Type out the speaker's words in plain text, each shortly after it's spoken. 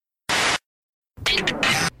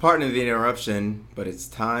Pardon the interruption, but it's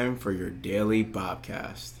time for your daily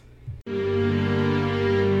Bobcast.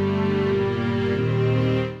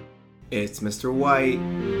 It's Mr. White.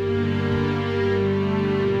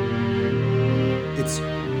 It's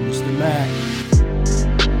Mr. Mac.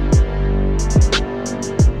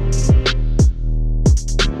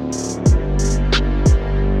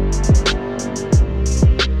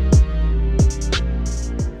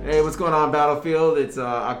 Hey, what's going on, Battlefield? It's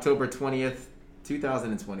October 20th,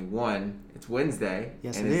 2021. It's Wednesday.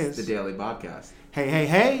 Yes, and it it's is. the Daily Bobcast.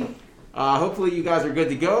 Hey. Hopefully you guys are good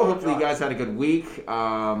to go. Hopefully you guys had a good week.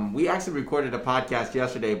 We actually recorded a podcast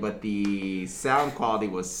yesterday, but the sound quality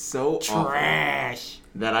was so Trash. awful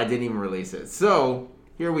that I didn't even release it. So,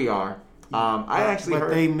 here we are. But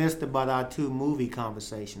they missed about our two movie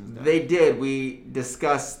conversations, though. They did. We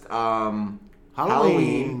discussed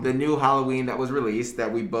Halloween, the new Halloween that was released,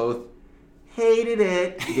 that we both hated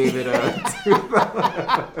it. Gave it a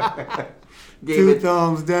two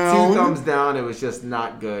thumbs down. Two thumbs down. It was just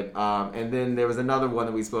not good. And then there was another one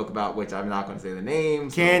that we spoke about, which I'm not going to say the name.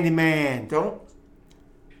 So Candyman. Don't.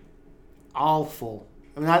 Awful.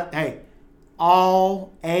 I mean,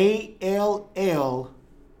 all ALLFULL.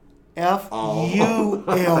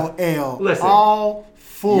 Listen, all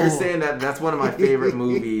full. You're saying that's one of my favorite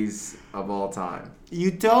movies of all time.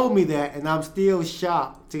 You told me that, and I'm still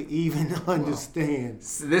shocked to even understand.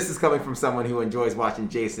 So this is coming from someone who enjoys watching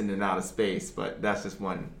Jason in outer space, but that's just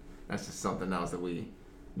something else that we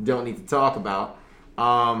don't need to talk about.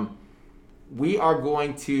 We are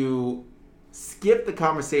going to skip the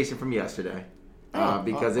conversation from yesterday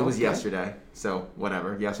because it was yesterday. So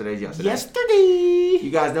whatever, yesterday's yesterday. Yesterday.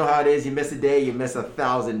 You guys know how it is. You miss a day, you miss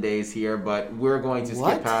 1,000 days here, but we're going to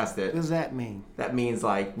skip past it. What does that mean? That means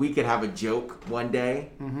like we could have a joke one day,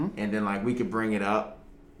 and then like we could bring it up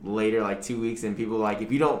later, like 2 weeks, and people like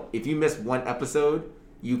if you miss one episode,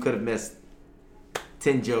 you could have missed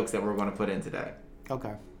 10 jokes that we're going to put in today.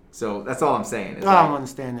 Okay. So that's all I'm saying. I don't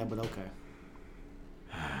understand that, but okay.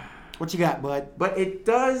 What you got, bud? But it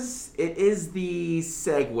is the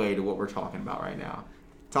segue to what we're talking about right now.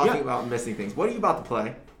 Talking about missing things. What are you about to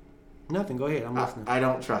play? Nothing. Go ahead. I'm listening. I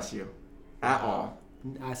don't trust you at all.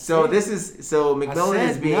 So McMillan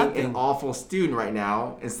is being nothing. an awful student right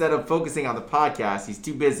now. Instead of focusing on the podcast, he's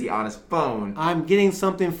too busy on his phone. I'm getting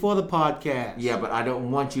something for the podcast. Yeah, but I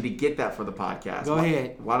don't want you to get that for the podcast. Go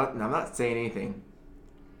ahead. I'm not saying anything.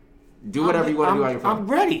 Do whatever you want to do on your phone. I'm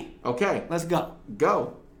ready. Okay. Let's go.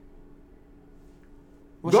 Go.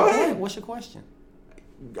 Go ahead. What's your question?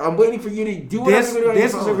 I'm waiting for you to do whatever you want to do on your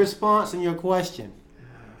phone. This is a response in your question.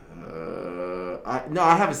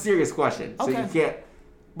 I have a serious question. Okay. So you can't.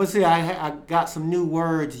 But see, I got some new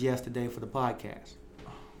words yesterday for the podcast.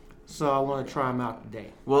 So I want to try them out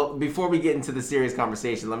today. Well, before we get into the serious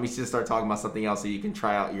conversation, let me just start talking about something else so you can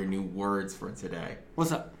try out your new words for today.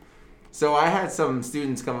 What's up? So I had some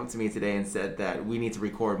students come up to me today and said that we need to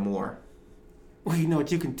record more. Well, you know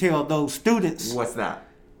what you can tell those students? What's that?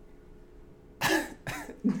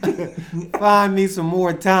 Find me some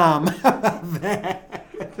more time. Because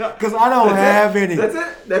I don't have any. That's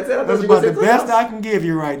it? That's about the best I can give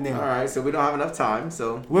you right now. All right, so we don't have enough time.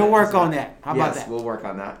 So we'll work on that. How about that? Yes, we'll work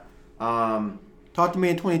on that. Talk to me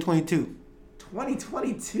in 2022.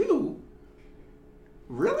 2022?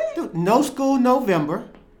 Really? Dude, no school November.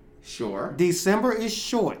 Sure. December is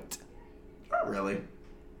short. Not really.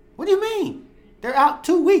 What do you mean? They're out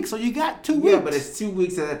 2 weeks, so you got 2 weeks. Yeah, but it's 2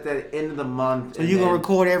 weeks at the end of the month. So you're going to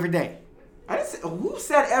record every day? I didn't say, who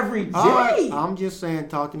said every day? I'm just saying,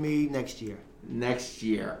 talk to me next year. Next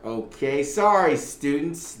year. Okay, sorry,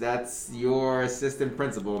 students. That's your assistant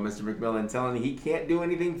principal, Mr. McMillan, telling you he can't do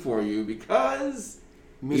anything for you because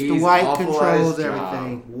Mr. White controls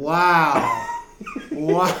everything. Wow.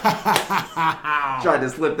 Wow. Tried to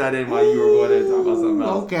slip that in while you were going there to talk about something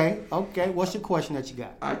else. Okay. What's your question that you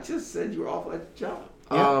got? I just said you were awful at your job.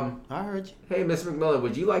 Yeah, I heard you. Hey, Mr. McMillan,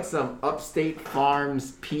 would you like some Upstate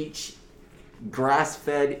Farms peach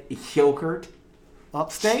grass-fed yogurt?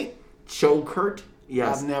 Upstate? Chokert?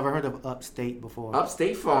 Yes. I've never heard of Upstate before.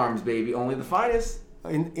 Upstate Farms, baby. Only the finest.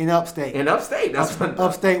 In Upstate? In Upstate. That's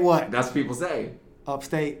Upstate what? That's what people say.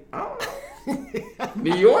 Upstate? I don't know.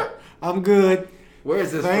 New York? I'm good. Where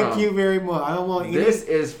is this from? Thank you very much. I don't want any. This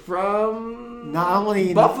is from No, I don't want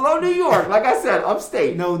any. Buffalo, New York. Like I said,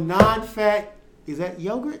 upstate. No non-fat. Is that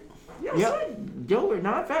yogurt? Yeah, yogurt,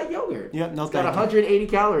 non-fat yogurt. Yep, no It's got 180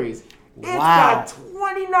 calories. It's got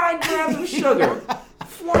 29 grams of sugar.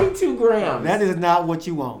 42 grams. That is not what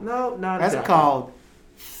you want. No, not That's exactly. called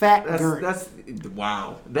fat That's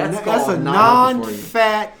wow. That's a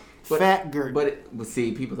non-fat fat gert. But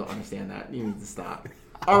see, people don't understand that. You need to stop.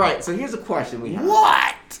 All right, so here's a question we have.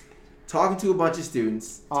 What? Talking to a bunch of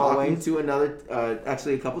students, Always. talking to another,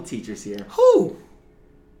 actually a couple teachers here. Who?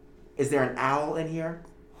 Is there an owl in here?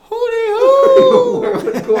 Who?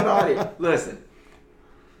 What's going on here? Listen,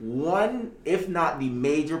 one, if not the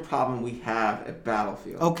major problem we have at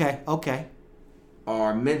Battlefield Okay.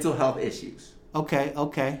 are mental health issues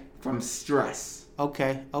Okay. from stress.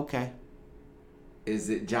 Okay. Is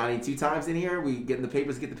it Johnny 2 times in here? We getting the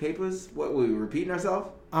papers, get the papers? What, we repeating ourselves?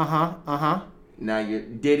 Uh-huh. Now you're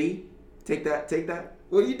Diddy. Take that.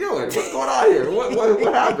 What are you doing? What's going on here?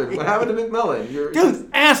 What happened? What happened to McMillan? Dude,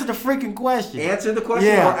 answer the freaking question. Answer the question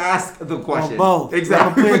or ask the question? Or both.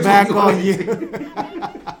 Exactly. Put it back on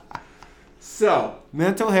you. So,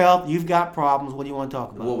 mental health, you've got problems. What do you want to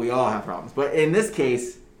talk about? well, we all have problems. But in this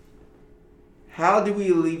case, how do we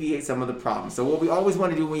alleviate some of the problems? So what we always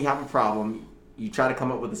want to do when we have a problem, you try to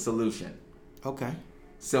come up with a solution. Okay.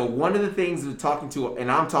 So one of the things we're talking to,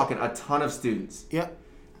 and I'm talking a ton of students, Yep.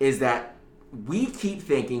 is that we keep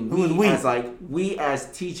thinking, we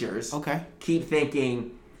as teachers, Okay. keep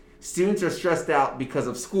thinking students are stressed out because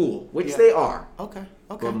of school, which Yeah. they are. Okay.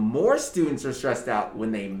 But more students are stressed out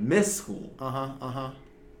when they miss school. Uh-huh.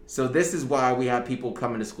 So this is why we have people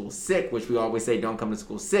coming to school sick, which we always say don't come to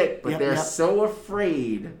school sick, but they're so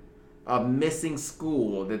afraid of missing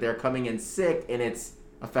school that they're coming in sick and it's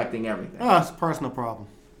affecting everything. Oh, it's a personal problem.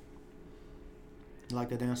 You like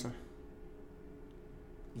that answer?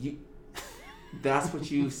 That's what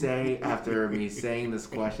you say after me saying this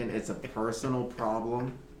question. It's a personal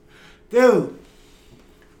problem. Dude,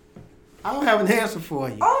 I don't have an answer for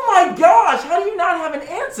you. Oh my gosh, how do you not have an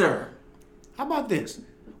answer? How about this?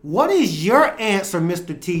 What is your answer,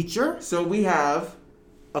 Mr. Teacher? So we have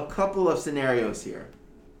a couple of scenarios here.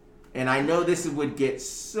 And I know this would get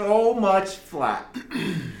so much flack.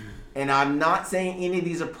 And I'm not saying any of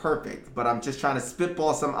these are perfect, but I'm just trying to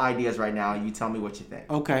spitball some ideas right now. You tell me what you think.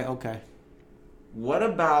 Okay. What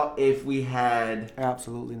about if we had...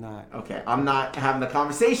 Absolutely not. Okay, I'm not having the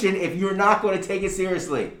conversation if you're not going to take it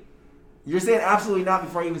seriously. You're saying absolutely not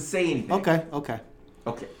before I even say anything. Okay.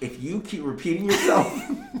 Okay, if you keep repeating yourself...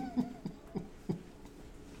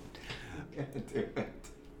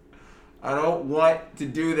 I don't want to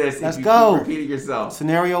do this Let's if you go. keep repeating yourself.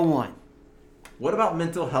 Scenario 1. What about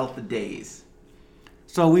mental health days?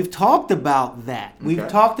 So we've talked about that. Okay. We've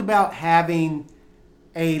talked about having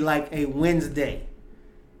a Wednesday.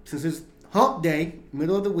 Since it's hump day,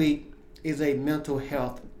 middle of the week, is a mental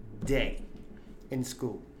health day in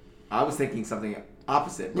school. I was thinking something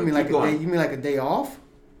opposite. You mean like a day? You mean like a day off?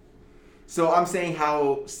 So I'm saying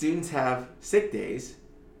how students have sick days.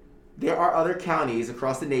 There are other counties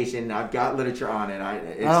across the nation. I've got literature on it.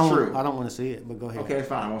 It's true. I don't want to see it, but go ahead. Okay,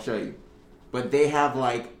 fine. I'll show you. But they have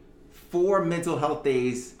 4 mental health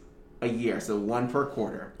days a year, so 1 per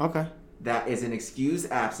quarter. Okay. That is an excused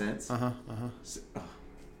absence.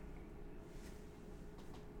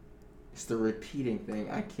 It's the repeating thing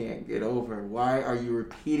I can't get over. Why are you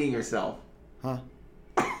repeating yourself? Huh?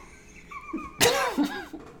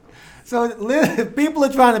 So people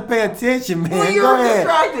are trying to pay attention, man. Well, you're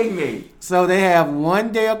distracting me. So they have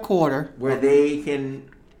 1 day a quarter where they can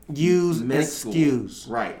use an miss excuse.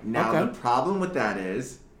 School. Right. Now, the problem with that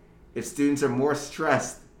is if students are more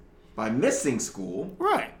stressed by missing school,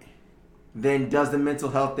 right, then does the mental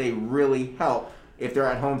health day really help if they're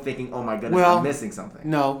at home thinking, oh my goodness, I'm missing something?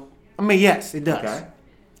 No. I mean, yes, it does. Okay.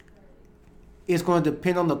 It's going to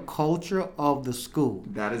depend on the culture of the school.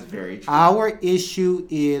 That is very true. Our issue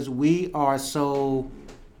is we are so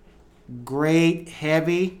grade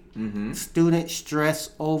heavy. Students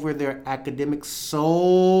stress over their academics so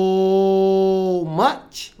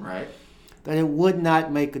much, right, that it would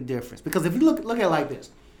not make a difference. Because if you look at it like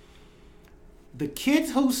this, the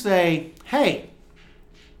kids who say, "Hey,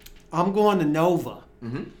 I'm going to Nova.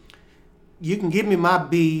 You can give me my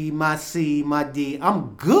B, my C, my D.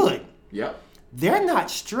 I'm good." Yep. They're not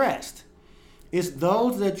stressed. It's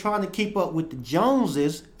those that are trying to keep up with the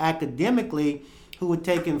Joneses academically who are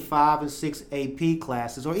taking 5 and 6 AP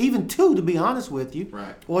classes, or even 2, to be honest with you,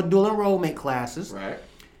 right, or dual enrollment classes. Right.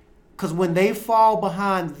 Because when they fall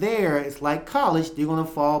behind there, it's like college, they're going to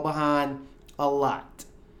fall behind a lot.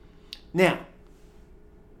 Now,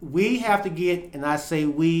 we have to get, and I say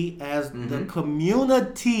we as the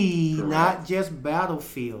community, correct, not just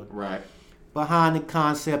Battlefield, right, behind the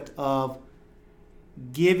concept of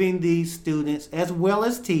giving these students, as well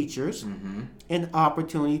as teachers, an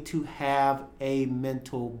opportunity to have a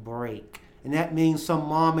mental break. And that means some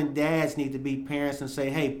mom and dads need to be parents and say,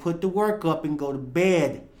 hey, put the work up and go to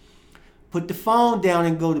bed. Put the phone down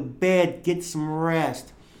and go to bed. Get some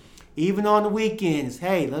rest. Even on the weekends,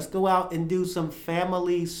 hey, let's go out and do some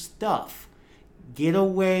family stuff. Get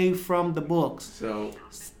away from the books. So,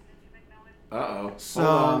 hold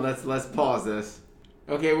on. Let's pause this.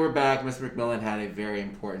 Okay, we're back. Mr. McMillan had a very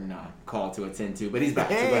important call to attend to, but he's back.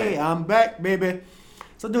 Hey, I'm back, baby.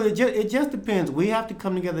 So, dude, it just depends. We have to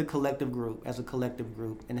come together as a collective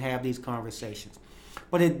group, and have these conversations.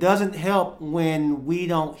 But it doesn't help when we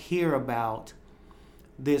don't hear about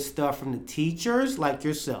this stuff from the teachers like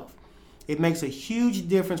yourself. It makes a huge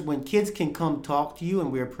difference when kids can come talk to you,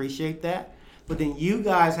 and we appreciate that. But then you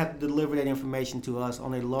guys have to deliver that information to us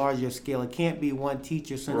on a larger scale. It can't be one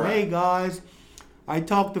teacher saying, hey, guys, I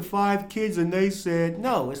talked to 5 kids and they said,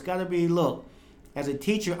 no, it's got to be, look, as a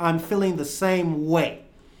teacher, I'm feeling the same way.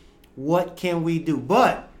 What can we do?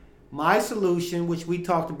 But my solution, which we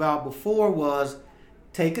talked about before, was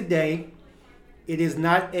take a day. It is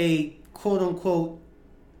not a quote-unquote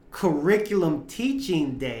curriculum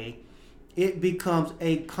teaching day. It becomes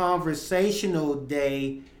a conversational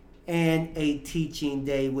day and a teaching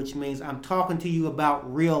day, which means I'm talking to you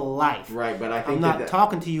about real life. Right, but I think I'm not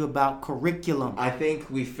talking to you about curriculum. I think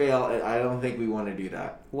we fail. I don't think we want to do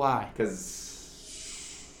that. Why?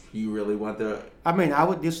 Because you really want the... I mean, I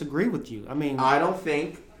would disagree with you. I don't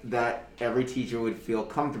think that every teacher would feel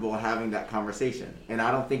comfortable having that conversation. And I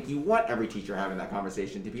don't think you want every teacher having that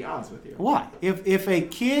conversation, to be honest with you. Why? If a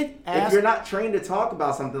kid asks... If you're not trained to talk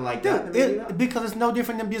about something like that, then maybe not. Because it's no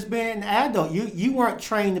different than just being an adult. You weren't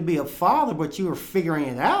trained to be a father, but you were figuring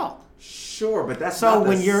it out. Sure, but that's not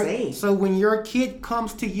the same. So when your kid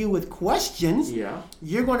comes to you with questions,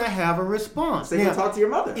 you're going to have a response. So you can talk to your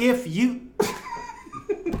mother. If you...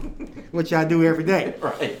 Which I do every day.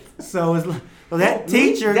 Right. So it's like... Well, that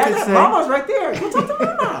teacher could say... Mama's right there. Go talk to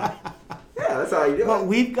Mama. Yeah, that's how you do it. But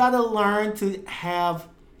we've got to learn to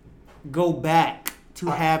go back to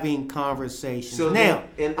having conversations. So now,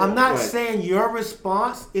 I'm not saying your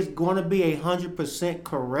response is going to be 100%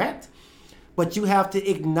 correct, but you have to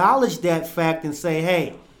acknowledge that fact and say,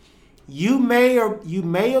 hey, you may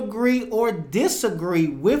agree or disagree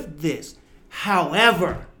with this.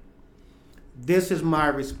 However, this is my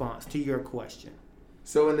response to your question.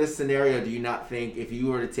 So in this scenario, do you not think if you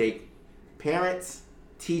were to take parents,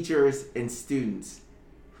 teachers, and students,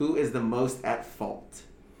 who is the most at fault?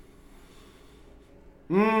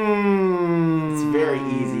 It's very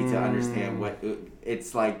easy to understand what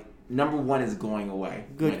it's like. Number one is going away.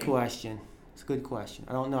 Good question. It's a good question.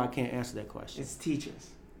 I don't know. I can't answer that question. It's teachers.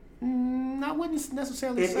 I wouldn't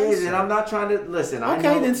necessarily say It is, and I'm not trying to listen. Okay,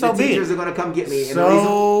 I know then so the teachers are going to come get me.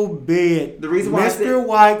 So be it. The reason why Mr.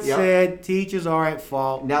 White said teachers are at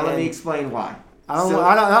fault. Now let me explain why. I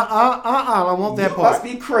don't want that part. You must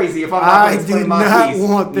be crazy if I'm not going to explain my piece. I do not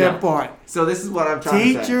want that part. So this is what I'm trying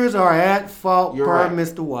to say. Teachers are at fault per right.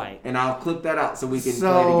 Mr. White. And I'll clip that out so we can play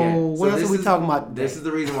it again. So what else are we talking about today? This is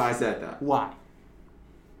the reason why I said that. Why?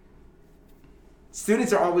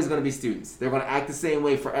 Students are always going to be students. They're going to act the same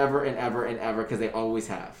way forever and ever and ever because they always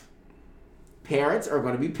have. Parents are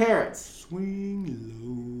going to be parents.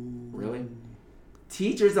 Swing low. Really?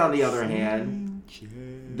 Teachers, on the other hand,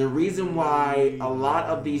 the reason why a lot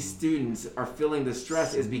of these students are feeling the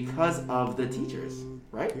stress is because of the teachers,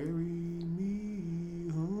 right?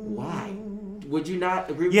 Why? Would you not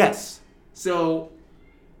agree with Yes. that? So,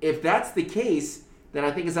 if that's the case, then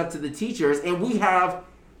I think it's up to the teachers, and we have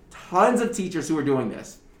tons of teachers who are doing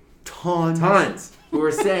this. Tons. Who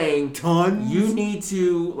are saying, you need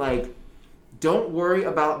to, don't worry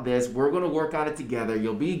about this. We're going to work on it together.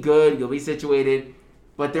 You'll be good. You'll be situated.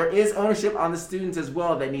 But there is ownership on the students as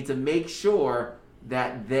well that need to make sure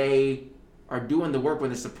that they are doing the work when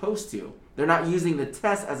they're supposed to. They're not using the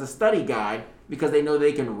test as a study guide because they know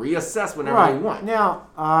they can reassess whenever they want. Now,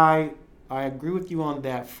 I agree with you on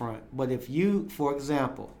that front. But if you, for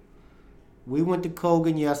example, we went to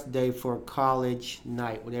Colgan yesterday for a college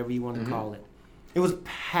night, whatever you want to call it. It was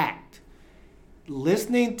packed.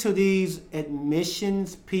 Listening to these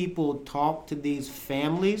admissions people talk to these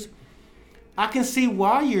families, I can see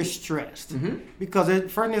why you're stressed. Because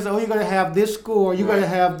first is, you're going to have this score, you're going to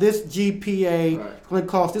have this GPA, it's going to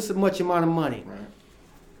cost this much amount of money. Right.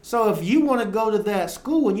 So if you want to go to that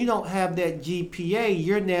school and you don't have that GPA,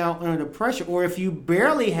 you're now under the pressure. Or if you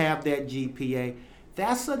barely have that GPA,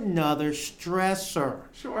 that's another stressor.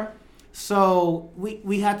 Sure. So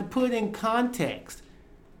we have to put it in context.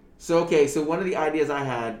 So one of the ideas I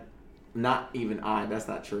had, that's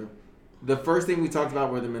not true. The first thing we talked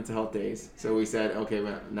about were the mental health days. So we said, okay,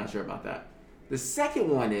 we're not sure about that. The second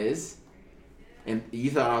one is, and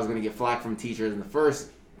you thought I was going to get flack from teachers in the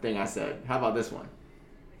first thing I said. How about this one?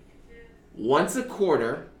 Once a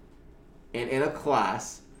quarter and in a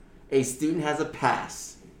class, a student has a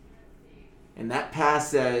pass and that pass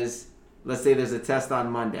says, let's say there's a test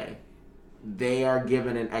on Monday, they are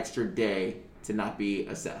given an extra day to not be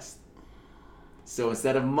assessed. So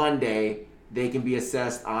instead of Monday, they can be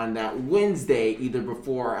assessed on that Wednesday, either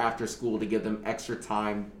before or after school, to give them extra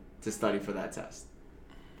time to study for that test.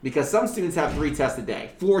 Because some students have 3 tests a day,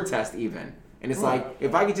 4 tests even. And it's like,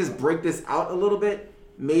 if I could just break this out a little bit,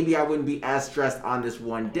 maybe I wouldn't be as stressed on this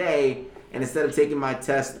one day. And instead of taking my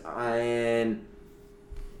test in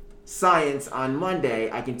science on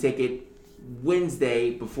Monday, I can take it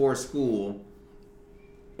Wednesday before school.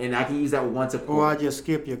 And I can use that once a quarter. Or I just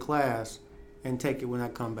skip your class and take it when I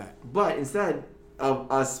come back. But instead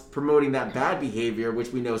of us promoting that bad behavior, which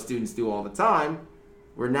we know students do all the time,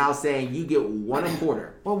 we're now saying you get 1 a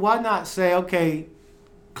quarter. Well, why not say, okay,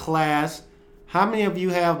 class, how many of you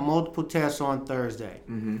have multiple tests on Thursday?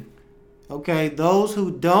 Mm-hmm. Okay, those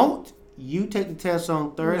who don't, you take the test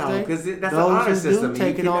on Thursday. No, because that's those an honor who system. do,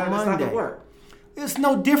 take it on Monday. That's not going to work. It's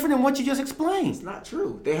no different than what you just explained. It's not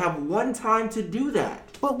true. They have 1 time to do that.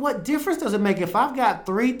 But what difference does it make if I've got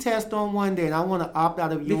 3 tests on one day and I want to opt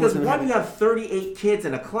out of yours? Because one, you have 38 kids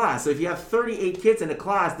in a class. So if you have 38 kids in a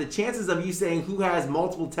class, the chances of you saying who has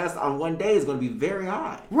multiple tests on one day is going to be very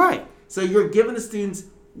high. Right. So you're giving the students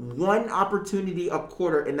 1 opportunity a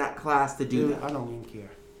quarter in that class to do that. I don't even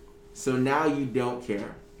care. So now you don't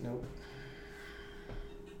care. Nope.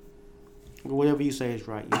 Whatever you say is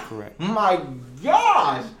right. You're correct. My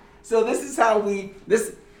gosh! So this is how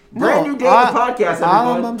brand new day of the podcast, everyone.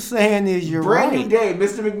 All I'm saying is you're brand right. new day.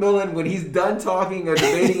 Mr. McMillan, when he's done talking or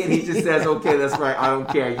debating it, he just says, okay, that's right. I don't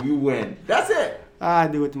care. You win. That's it. I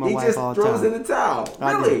do it to my wife all the time. He just throws in the towel.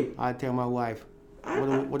 Really? I tell my wife,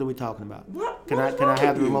 what are we talking about? What? Can I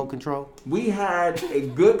have the remote control? We had a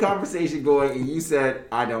good conversation going, and you said,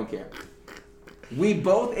 I don't care. We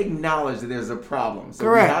both acknowledge that there's a problem. So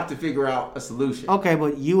Correct. We have to figure out a solution. Okay,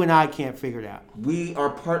 but you and I can't figure it out. We are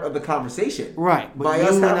part of the conversation. Right. But by you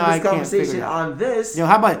us and having I this can't figure conversation it out. on this.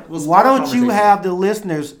 How about, why don't you have the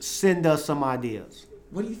listeners send us some ideas?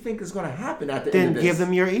 What do you think is going to happen at the end of this? Then give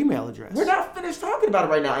them your email address. We're not finished talking about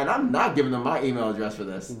it right now, and I'm not giving them my email address for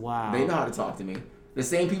this. Wow. They know how to talk to me. The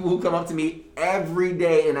same people who come up to me every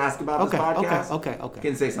day and ask about this podcast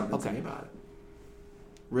can say something to me about it.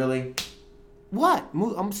 Really? What?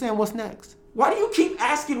 I'm saying what's next. Why do you keep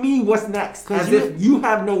asking me what's next? As if you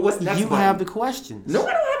have no what's next. You have the questions. No,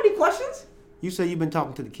 I don't have any questions. You say you've been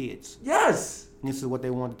talking to the kids. Yes. And this is what they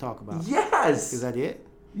want to talk about. Yes. Is that it?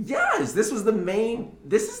 Yes. This was the main.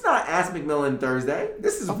 This is not Ask McMillan Thursday.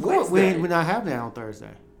 This is of course, Wednesday. we're not having that on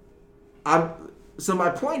Thursday. So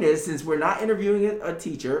my point is, since we're not interviewing a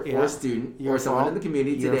teacher or a student or someone in the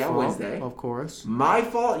community today on Wednesday. Of course. My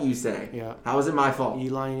fault, you say. Yeah. How is it my fault?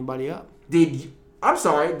 You line anybody up? I'm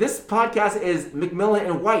sorry. This podcast is McMillan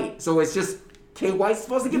and White, so it's just K. White's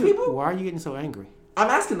supposed to get people? Why are you getting so angry? I'm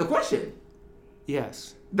asking the question.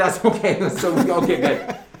 Yes. That's okay. So okay,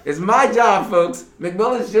 good. It's my job, folks.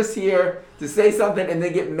 McMillan's just here to say something and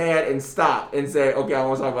then get mad and stop and say, okay, I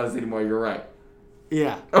won't talk about this anymore. You're right.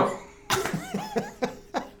 Yeah.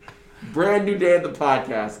 Brand new day of the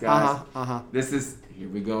podcast, guys. This is, here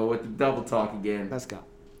we go with the double talk again. Let's go.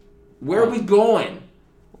 Where are we going?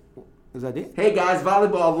 Is that it? Hey, guys,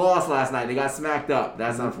 volleyball lost last night. They got smacked up.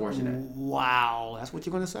 That's unfortunate. Wow. That's what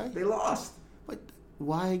you're going to say? They lost. But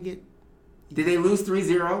why get... Did they lose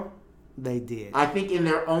 3-0? They did. I think in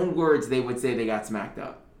their own words, they would say they got smacked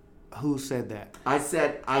up. Who said that? I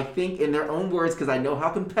said, I think in their own words, because I know how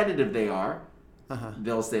competitive they are,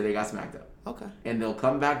 they'll say they got smacked up. Okay. And they'll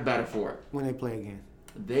come back better for it. When they play again?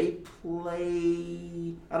 They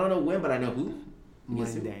play, I don't know when, but I know who.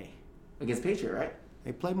 Monday. Against Patriot, right?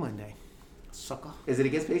 They play Monday. Sucker. Is it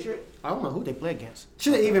against Patriot? I don't know who they play against.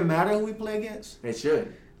 Should it even matter who we play against? It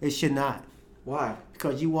should. It should not. Why?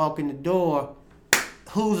 Because you walk in the door,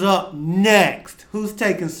 who's up next? Who's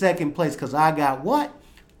taking second place? Because I got what?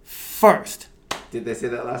 First. Did they say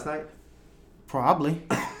that last night? Probably.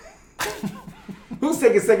 Who's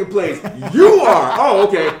taking second place? You are. Oh,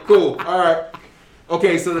 okay. Cool. All right.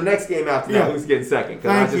 Okay, so the next game after that, who's getting second?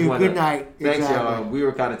 Thank you. Good night. Thanks, exactly. y'all. We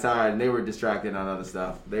were kind of tired, and they were distracted on other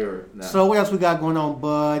stuff. They were. Nah. So what else we got going on,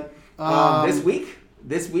 bud?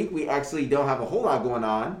 This week we actually don't have a whole lot going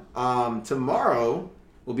on. Tomorrow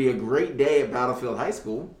will be a great day at Battlefield High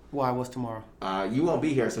School. Why? What's tomorrow? You won't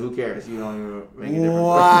be here, so who cares? You don't even make a difference.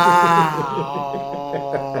 Wow.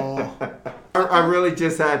 I really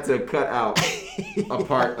just had to cut out a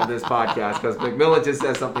part of this podcast because McMillan just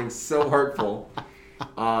said something so hurtful.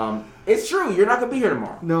 It's true. You're not going to be here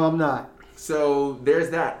tomorrow. No, I'm not. So there's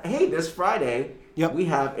that. Hey, this Friday, we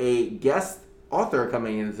have a guest author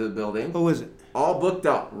coming into the building. Who is it? All booked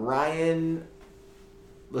up. Ryan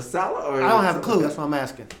LaSala? Or I don't have a clue. That's what I'm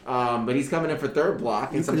asking. But he's coming in for third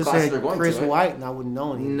block, You and some could have classes said are going Chris to it. White, and I wouldn't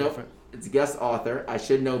know any Nope. different. It's guest author. I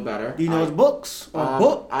should know better. Do you know his books or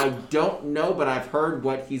book? I don't know, but I've heard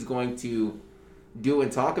what he's going to do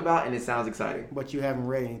and talk about, and it sounds exciting. But you haven't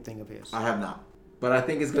read anything of his. I have not. But I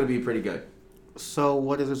think it's going to be pretty good. So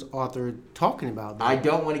what is this author talking about? Then? I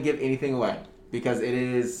don't want to give anything away because it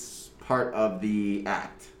is part of the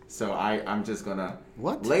act. So I'm just going to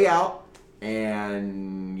lay out,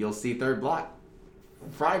 and you'll see third block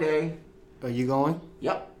Friday. Are you going?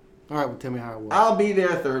 Yep. All right, well, tell me how it was. I'll be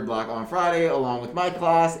there third block on Friday along with my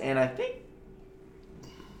class, and I think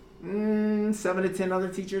 7 to 10 other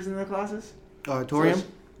teachers in their classes. Auditorium? So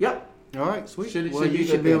yep. All right, sweet. You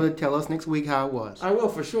should be able to tell us next week how it was. I will,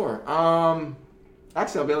 for sure.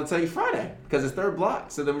 Actually, I'll be able to tell you Friday because it's third block,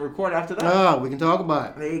 so then we record after that. Oh, we can talk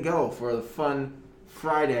about it. There you go for the fun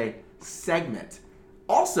Friday segment.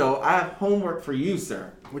 Also, I have homework for you,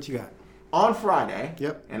 sir. What you got? On Friday,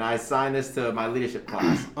 Yep. And I assigned this to my leadership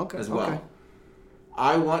class as well. Okay.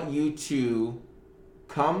 I want you to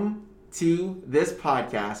come to this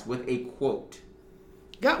podcast with a quote.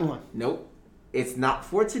 Got one. Nope. It's not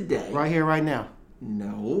for today. Right here, right now.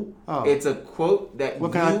 No. Oh. It's a quote that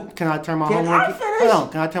Can I turn my Can homework I finish? Hold on.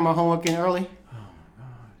 Can I turn my homework in early? Oh, my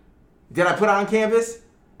God. Did I put it on Canvas?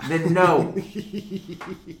 Then no.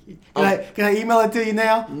 Can I email it to you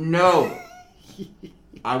now? No.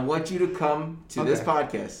 I want you to come to this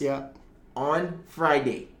podcast on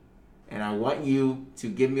Friday, and I want you to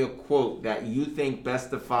give me a quote that you think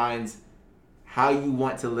best defines how you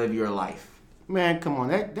want to live your life. Man, come on.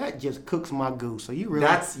 That just cooks my goose. So you really...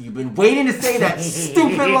 You've been waiting to say that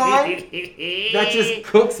stupid line? That just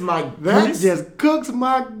cooks my goose? That just cooks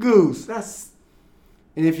my goose. That's...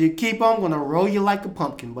 And if you keep on, I'm going to roll you like a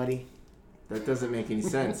pumpkin, buddy. That doesn't make any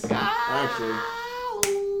sense, actually.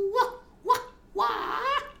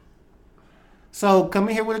 So, come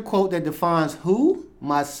in here with a quote that defines who?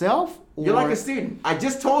 Myself? Or... You're like a student. I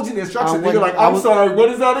just told you the instructions. You're like, I'm sorry, what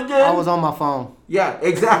is that again? I was on my phone. Yeah,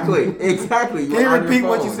 exactly. Exactly. Can you repeat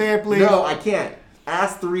what you said, please? No, I can't.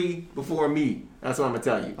 Ask 3 before me. That's what I'm going to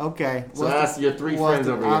tell you. Okay. So ask your 3 friends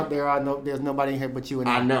over here. Out there, I know there's nobody in here but you and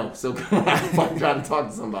I know. So I'm trying to talk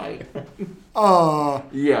to somebody.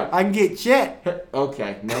 Yeah. I can get Chet.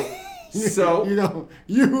 Okay. Nope. So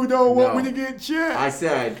you don't want me to get Chet. I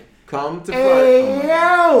said, come to Hey,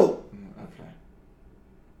 yo! Okay.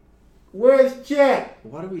 Where's Chet?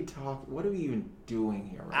 What are we even doing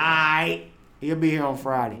here right Aight. He'll be here on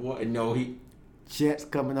Friday. now? What? No, Chet's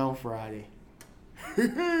coming on Friday.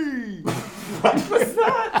 What was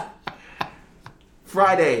that?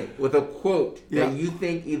 Friday with a quote that you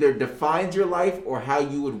think either defines your life or how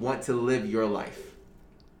you would want to live your life.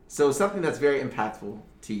 So something that's very impactful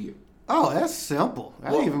to you. Oh, that's simple.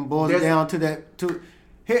 That even boils it down to that.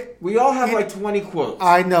 We all have like 20 quotes.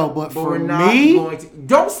 I know, but for we're not me, going to.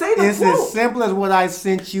 Don't say the it's quote. as simple as what I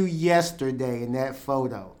sent you yesterday in that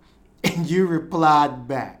photo, and you replied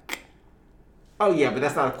back. Oh yeah, but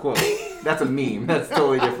that's not a quote. That's a meme. That's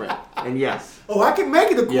totally different. And yes. Oh, I can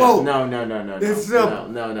make it a quote. Yeah, no. It's simple.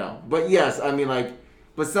 No. But yes, I mean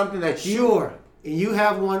but something that you. Sure, and you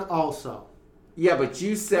have one also. Yeah, but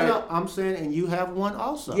you said. No, I'm saying, and you have one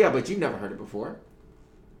also. Yeah, but you never heard it before.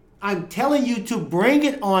 I'm telling you to bring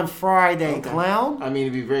it on Friday, clown. I mean,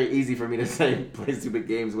 it'd be very easy for me to say play stupid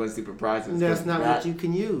games, win stupid prizes. That's not what you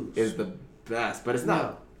can use. Is the best, but it's not.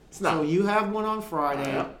 No. It's not. So you have one on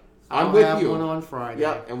Friday. I'm with you. I'll have one on Friday.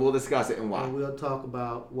 Yep, and we'll discuss it and why. And we'll talk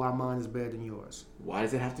about why mine is better than yours. Why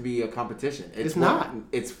does it have to be a competition? It's not.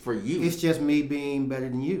 It's for you. It's just me being better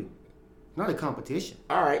than you. Not a competition.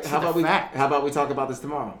 All right. How about we talk about this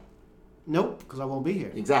tomorrow? Nope, because I won't be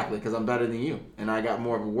here. Exactly, because I'm better than you, and I got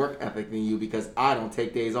more of a work ethic than you because I don't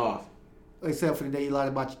take days off. Except for the day you lied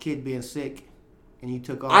about your kid being sick, and you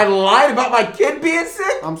took off. I lied about my kid being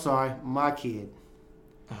sick? I'm sorry, my kid.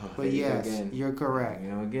 Oh, but yes, you're correct.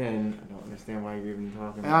 Again, I don't understand why you're even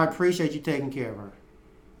talking. And I appreciate you taking care of her.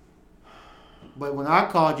 But when I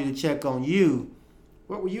called you to check on you,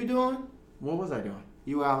 what were you doing? What was I doing?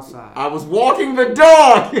 You were outside. I was walking the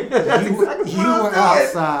dog. That's exactly what you were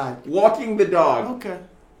outside. Walking the dog. Okay.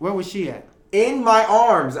 Where was she at? In my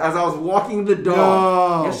arms as I was walking the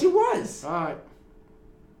dog. No. Yes, she was. All right.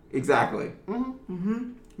 Exactly.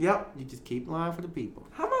 Mm-hmm. Yep. You just keep lying for the people.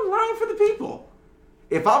 How am I lying for the people?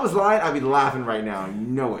 If I was lying, I'd be laughing right now. You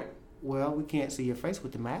know it. Well, we can't see your face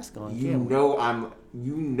with the mask on. You know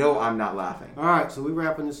I'm not laughing. All right, so we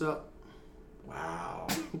wrapping this up. Wow.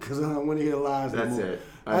 Because I don't want to hear lies anymore. That's it.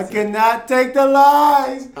 I cannot take the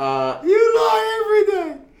lies. You lie every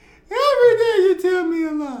day. Every day you tell me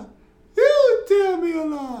a lie. You tell me a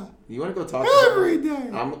lie. You want to go talk to her? Every day.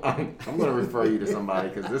 I'm going to refer you to somebody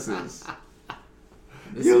because this is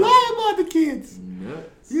lie about the kids.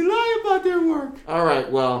 nuts. You lie about their work. All right,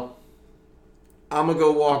 well, I'm going to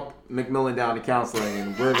go walk McMillan down to counseling,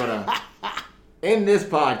 and we're going to end this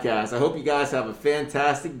podcast. I hope you guys have a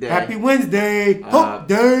fantastic day. Happy Wednesday. Hump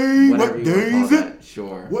day. What day is it?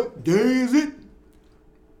 Sure. What day is it?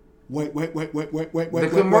 Wait. The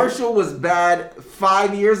commercial was bad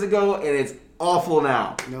 5 years ago, and it's awful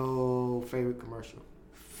now. No, favorite commercial.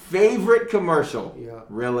 Favorite commercial? Yeah.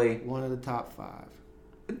 Really? One of the top 5.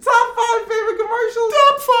 Top 5 favorite commercials?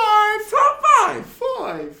 Top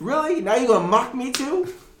 5. Really? Now you're going to mock me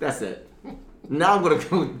too? That's it. Now I'm going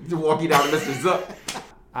to walk you down to Mr. Zook.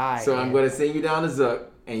 I'm going to sing you down to Zook,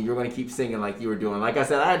 and you're going to keep singing like you were doing. Like I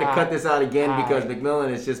said, I had to cut this out again because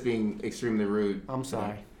McMillan is just being extremely rude. I'm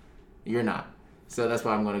sorry. You're not. So that's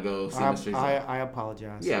why I'm going to go see Mr. Zook. I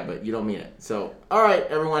apologize. Yeah, but you don't mean it. So, all right,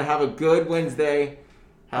 everyone, have a good Wednesday.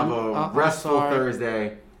 Have a restful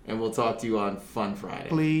Thursday. And we'll talk to you on Fun Friday.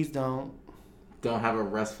 Please don't. Don't have a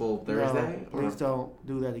restful Thursday? No, please don't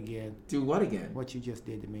do that again. Do what again? What you just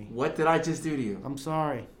did to me. What did I just do to you? I'm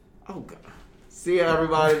sorry. Oh, God. See ya,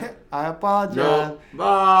 everybody. I apologize. No.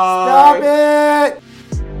 Bye. Stop it.